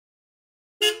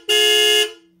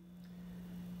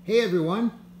Hey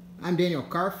everyone, I'm Daniel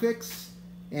Carfix,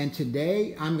 and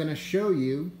today I'm going to show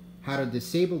you how to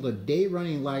disable the day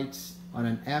running lights on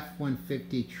an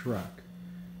F-150 truck.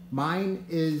 Mine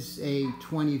is a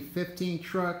 2015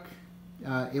 truck.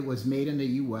 It was made in the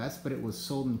US, but it was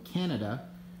sold in Canada.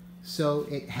 So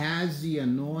it has the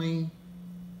annoying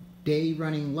day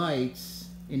running lights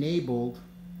enabled,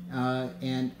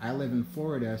 and I live in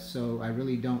Florida, so I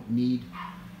really don't need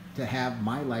to have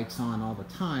my lights on all the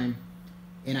time.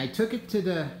 And I took it to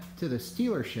the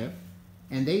dealership,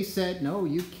 and they said, no,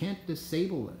 you can't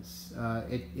disable this.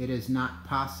 It is not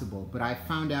possible. But I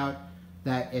found out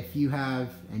that if you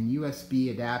have an USB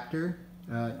adapter,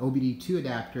 OBDII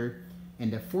adapter,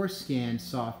 and the Forscan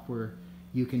software,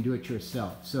 you can do it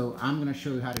yourself. So I'm going to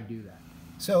show you how to do that.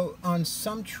 So on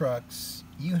some trucks,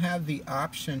 you have the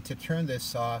option to turn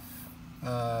this off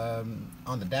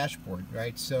on the dashboard,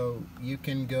 right? So you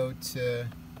can go to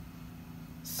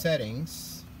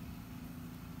Settings,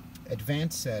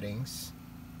 Advanced Settings,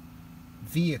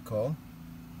 Vehicle,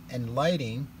 and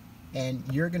Lighting, and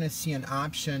you're going to see an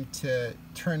option to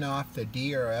turn off the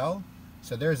DRL.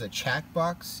 So there's a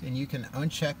checkbox, and you can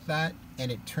uncheck that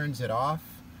and it turns it off.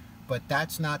 But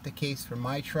that's not the case for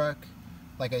my truck.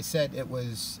 Like I said, it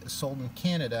was sold in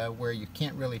Canada, where you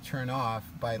can't really turn off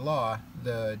by law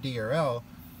the DRL.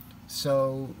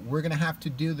 So we're going to have to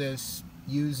do this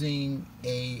using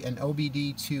an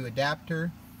OBDII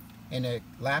adapter and a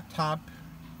laptop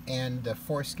and the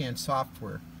Forscan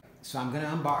software. So I'm going to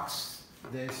unbox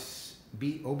this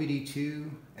OBDII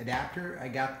adapter. I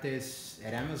got this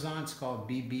at Amazon. It's called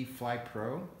BB Fly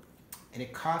Pro, and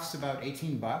it costs about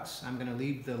 18 bucks. I'm going to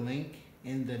leave the link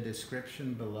in the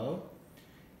description below.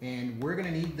 And we're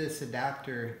going to need this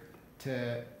adapter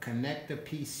to connect the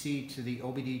PC to the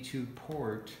OBDII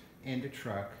port in the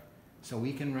truck, so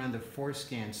we can run the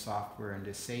Forscan software and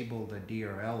disable the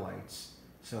DRL lights.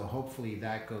 So hopefully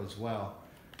that goes well.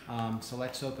 So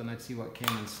let's open, let's see what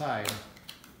came inside.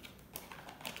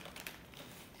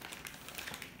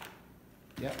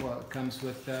 Yeah, well, it comes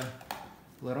with a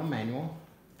little manual,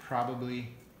 probably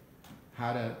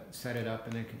how to set it up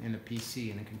in a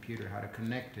PC, in a computer, how to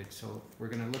connect it. So we're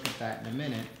going to look at that in a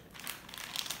minute.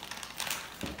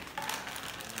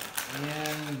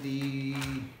 And the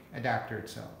adapter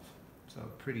itself. So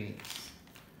pretty neat.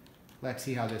 Let's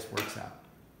see how this works out.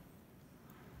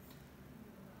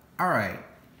 Alright,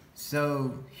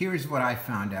 so here's what I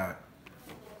found out.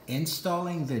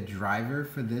 Installing the driver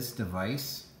for this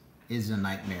device is a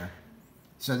nightmare.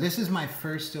 So this is my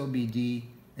first OBD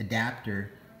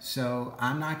adapter, so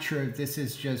I'm not sure if this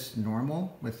is just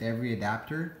normal with every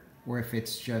adapter or if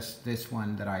it's just this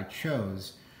one that I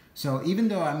chose. So even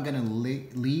though I'm going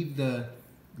to leave the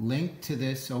link to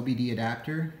this OBD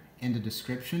adapter in the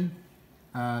description,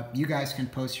 you guys can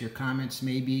post your comments.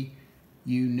 Maybe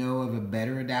you know of a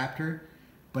better adapter.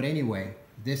 But anyway,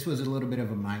 this was a little bit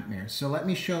of a nightmare. So let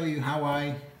me show you how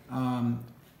I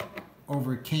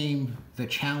overcame the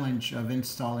challenge of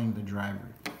installing the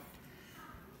driver.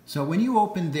 So when you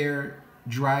open their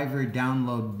driver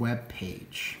download web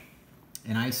page,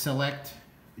 and I select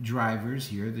drivers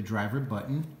here, the driver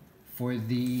button, for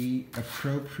the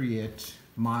appropriate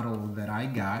model that I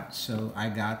got. So I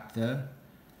got the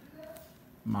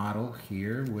model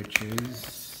here, which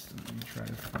is, let me try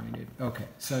to find it. Okay,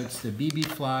 so it's the BB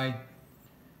Fly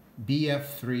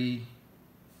BF3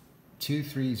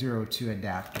 2302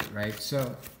 adapter, right?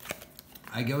 So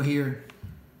I go here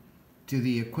to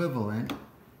the equivalent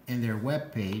in their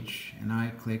web page, and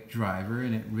I click driver,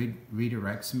 and it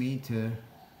redirects me to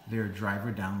their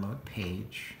driver download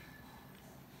page.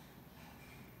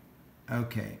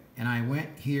 Okay, and I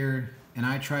went here and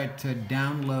I tried to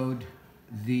download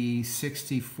the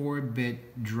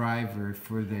 64-bit driver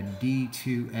for the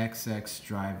D2XX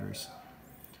drivers.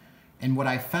 And what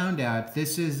I found out,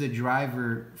 this is the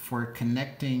driver for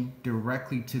connecting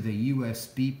directly to the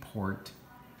USB port,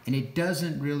 and it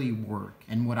doesn't really work.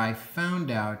 And what I found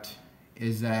out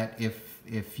is that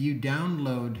if you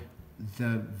download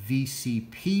the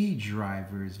VCP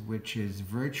drivers, which is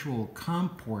virtual COM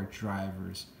port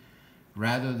drivers,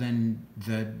 rather than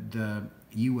the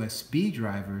USB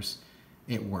drivers,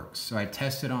 it works. So I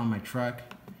tested on my truck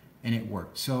and it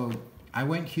worked. So I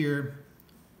went here,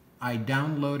 I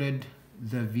downloaded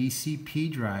the VCP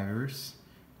drivers.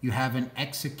 You have an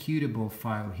executable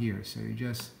file here. So you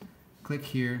just click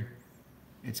here,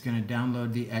 it's going to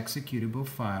download the executable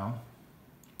file.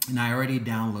 And I already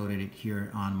downloaded it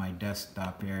here on my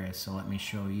desktop area. So let me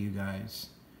show you guys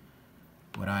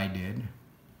what I did.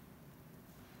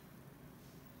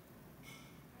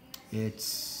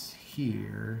 It's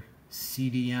here,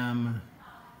 CDM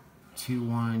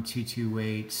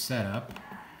 21228 setup.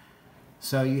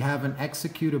 So you have an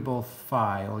executable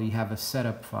file, you have a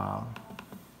setup file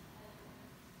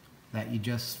that you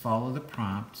just follow the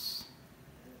prompts,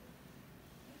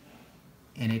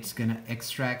 and it's going to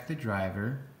extract the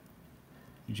driver.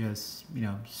 You just,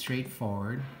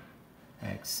 straightforward,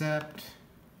 accept,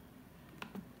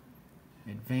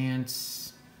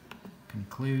 advance,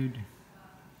 conclude.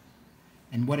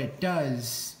 And what it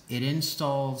does, it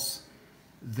installs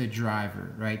the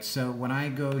driver, right? So when I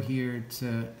go here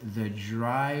to the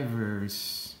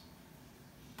drivers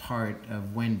part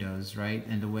of Windows, right?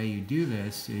 And the way you do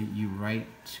this, you right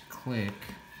click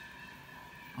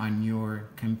on your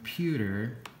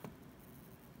computer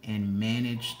and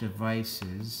manage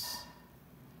devices,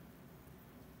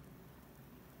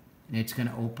 and it's going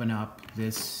to open up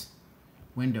this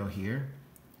window here,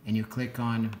 and you click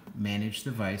on manage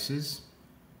devices,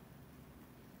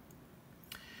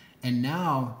 and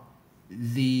now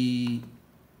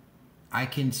I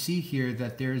can see here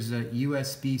that there's a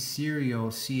USB serial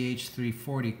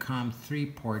CH340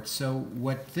 COM3 port. So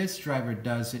what this driver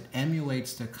does, it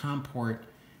emulates the COM port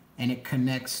and it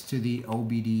connects to the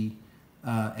OBDII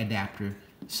adapter.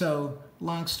 So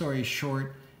long story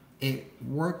short, it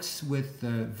works with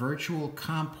the virtual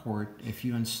COM port if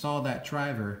you install that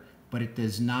driver, but it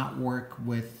does not work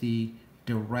with the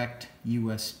direct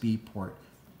USB port.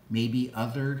 Maybe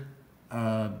other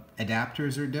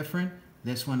adapters are different.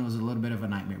 This one was a little bit of a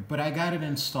nightmare, but I got it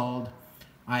installed.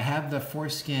 I have the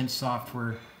Forscan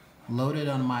software loaded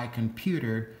on my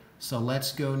computer. So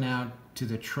let's go now to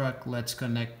the truck. Let's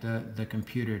connect the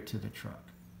computer to the truck.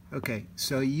 Okay,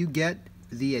 so you get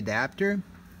the adapter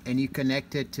and you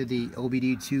connect it to the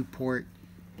OBDII port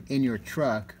in your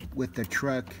truck with the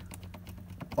truck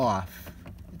off.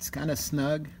 It's kind of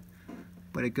snug,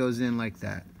 but it goes in like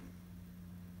that.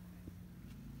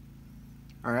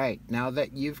 Alright, now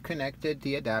that you've connected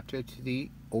the adapter to the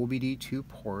OBDII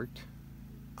port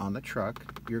on the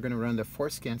truck, you're going to run the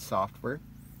Forscan software.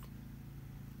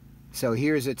 So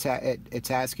here's it's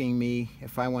asking me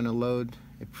if I want to load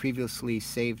a previously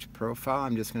saved profile.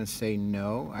 I'm just going to say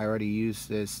no. I already used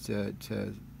this to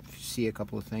see a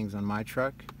couple of things on my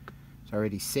truck. So I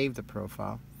already saved the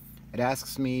profile. It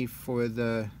asks me for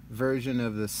the version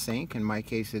of the sync. In my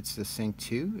case, it's the Sync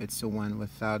 2. It's the one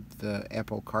without the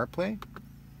Apple CarPlay.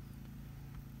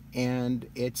 And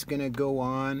it's going to go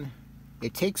on.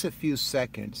 It takes a few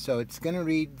seconds. So it's going to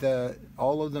read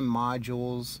all of the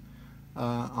modules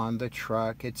on the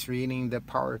truck. It's reading the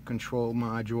power control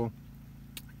module,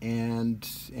 and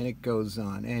it goes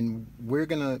on. And we're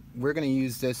gonna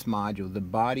use this module, the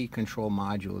body control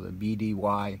module, the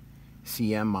BDY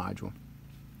CM module.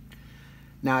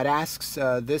 Now it asks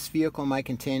this vehicle may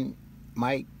contain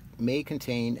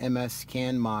MS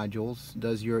CAN modules.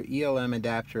 Does your ELM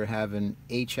adapter have an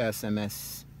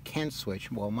HSMS CAN switch?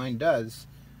 Well, mine does,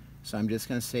 so I'm just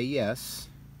going to say yes.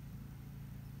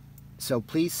 So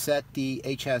please set the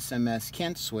HSMS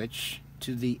CAN switch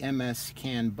to the MS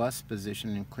CAN bus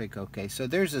position and click OK. So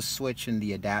there's a switch in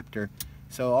the adapter.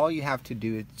 So all you have to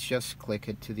do is just click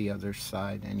it to the other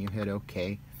side and you hit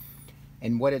OK.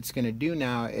 And what it's going to do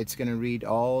now, it's going to read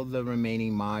all the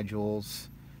remaining modules,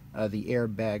 the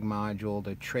airbag module,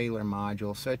 the trailer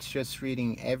module. So it's just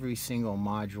reading every single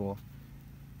module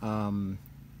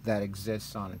that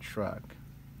exists on a truck.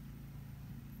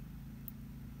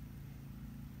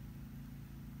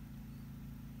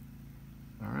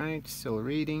 Alright, still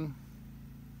reading.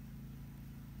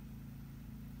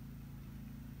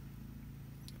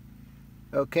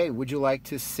 Okay, would you like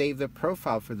to save the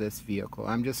profile for this vehicle?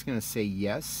 I'm just going to say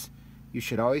yes. You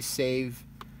should always save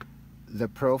the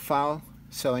profile,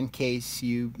 so in case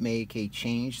you make a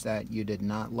change that you did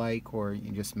not like, or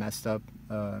you just messed up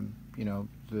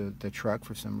the truck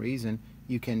for some reason,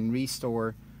 you can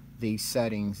restore these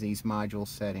settings, these module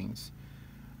settings.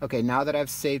 Okay, now that I've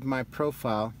saved my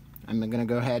profile, I'm going to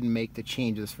go ahead and make the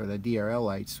changes for the DRL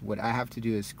lights. What I have to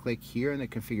do is click here in the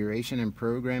configuration and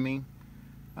programming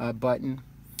button,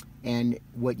 and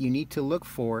what you need to look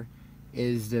for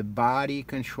is the body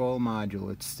control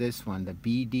module. It's this one, the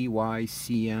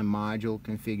BDYCM module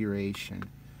configuration.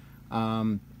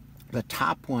 The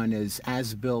top one is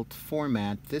as built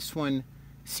format. This one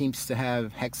seems to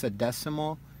have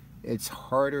hexadecimal. It's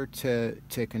harder to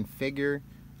configure.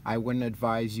 I wouldn't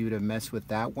advise you to mess with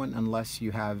that one unless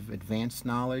you have advanced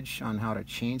knowledge on how to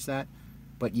change that.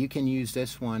 But you can use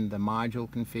this one, the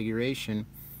module configuration,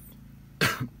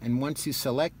 and once you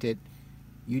select it,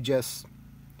 you just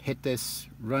hit this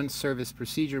run service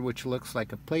procedure, which looks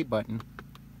like a play button,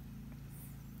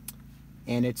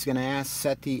 and it's going to ask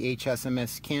set the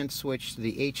HSMS CAN switch to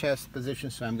the HS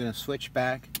position. So I'm going to switch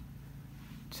back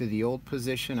to the old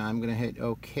position. I'm going to hit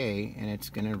OK, and it's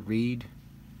going to read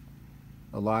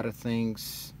a lot of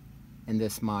things in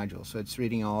this module. So it's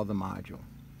reading all the module.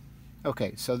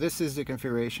 Okay, so this is the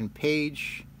configuration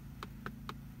page.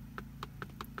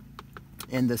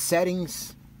 And the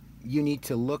settings you need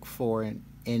to look for,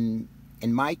 in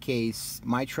my case,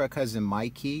 my truck has a My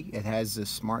key. It has the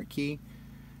smart key.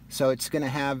 So it's going to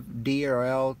have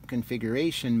DRL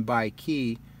configuration by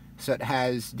key. So it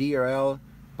has DRL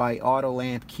by auto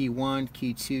lamp key 1,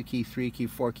 key 2, key 3, key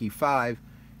 4, key 5.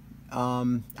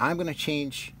 I'm going to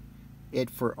change it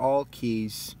for all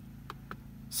keys.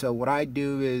 So what I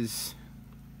do is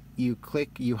you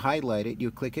highlight it,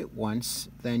 you click it once,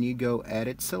 then you go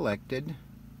edit selected,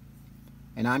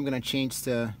 and I'm going to change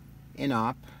the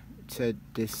in-op to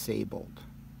disabled.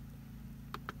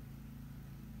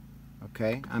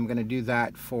 Okay, I'm going to do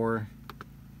that for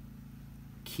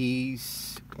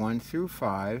keys 1 through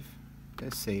 5,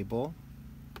 disable,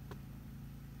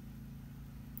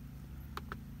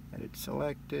 edit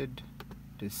selected,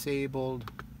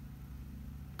 disabled,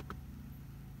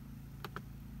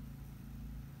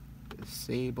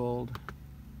 disabled,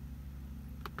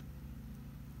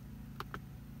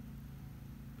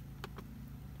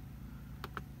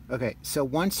 okay, so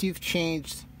once you've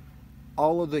changed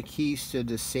all of the keys to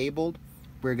disabled,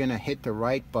 we're going to hit the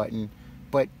right button.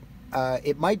 But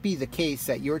it might be the case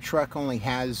that your truck only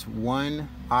has one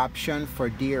option for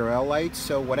DRL lights,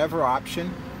 so whatever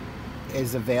option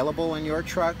is available in your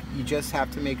truck, you just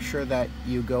have to make sure that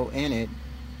you go in it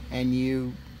and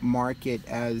you mark it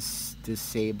as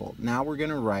disabled. Now we're going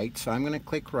to write, so I'm going to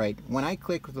click right. When I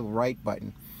click the right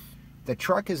button, the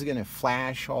truck is going to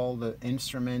flash all the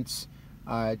instruments.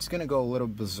 It's going to go a little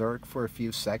berserk for a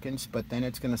few seconds, but then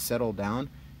it's going to settle down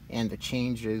and the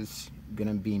change is going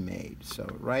to be made. So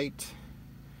right,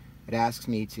 it asks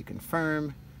me to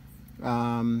confirm.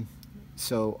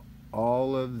 So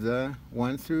all of the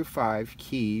 1 through 5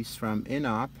 keys from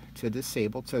in-op to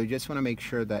disabled. So you just want to make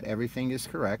sure that everything is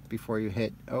correct before you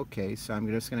hit OK. So I'm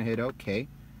just going to hit OK.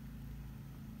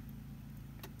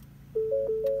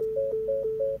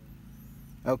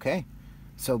 Okay.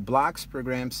 So blocks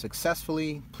programmed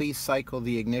successfully. Please cycle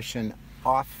the ignition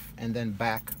off and then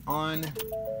back on.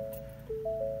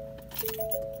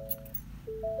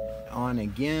 On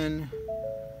again.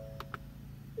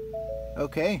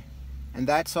 Okay. And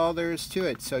that's all there is to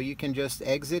it. So you can just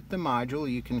exit the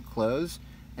module, you can close,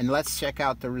 and let's check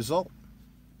out the result.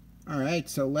 Alright,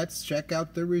 so let's check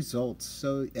out the results.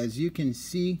 So as you can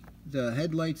see, the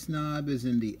headlights knob is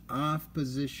in the off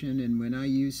position, and when I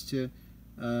used to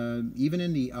even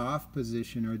in the off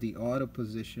position or the auto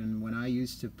position, when I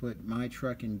used to put my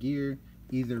truck in gear,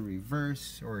 either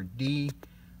reverse or D,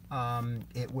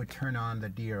 it would turn on the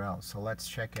DRL. So let's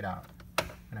check it out. I'm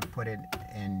going to put it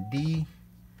in D,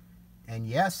 and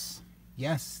yes,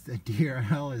 the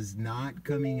DRL is not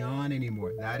coming on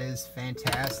anymore. That is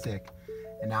fantastic.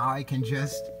 And now I can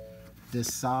just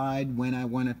decide when I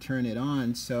want to turn it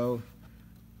on. So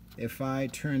if I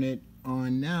turn it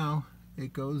on now,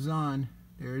 it goes on.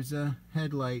 There's a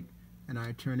headlight, and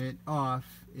I turn it off,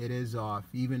 it is off,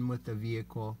 even with the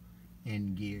vehicle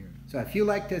in gear. So if you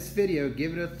like this video,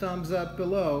 give it a thumbs up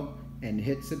below and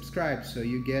hit subscribe so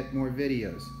you get more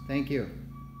videos. Thank you.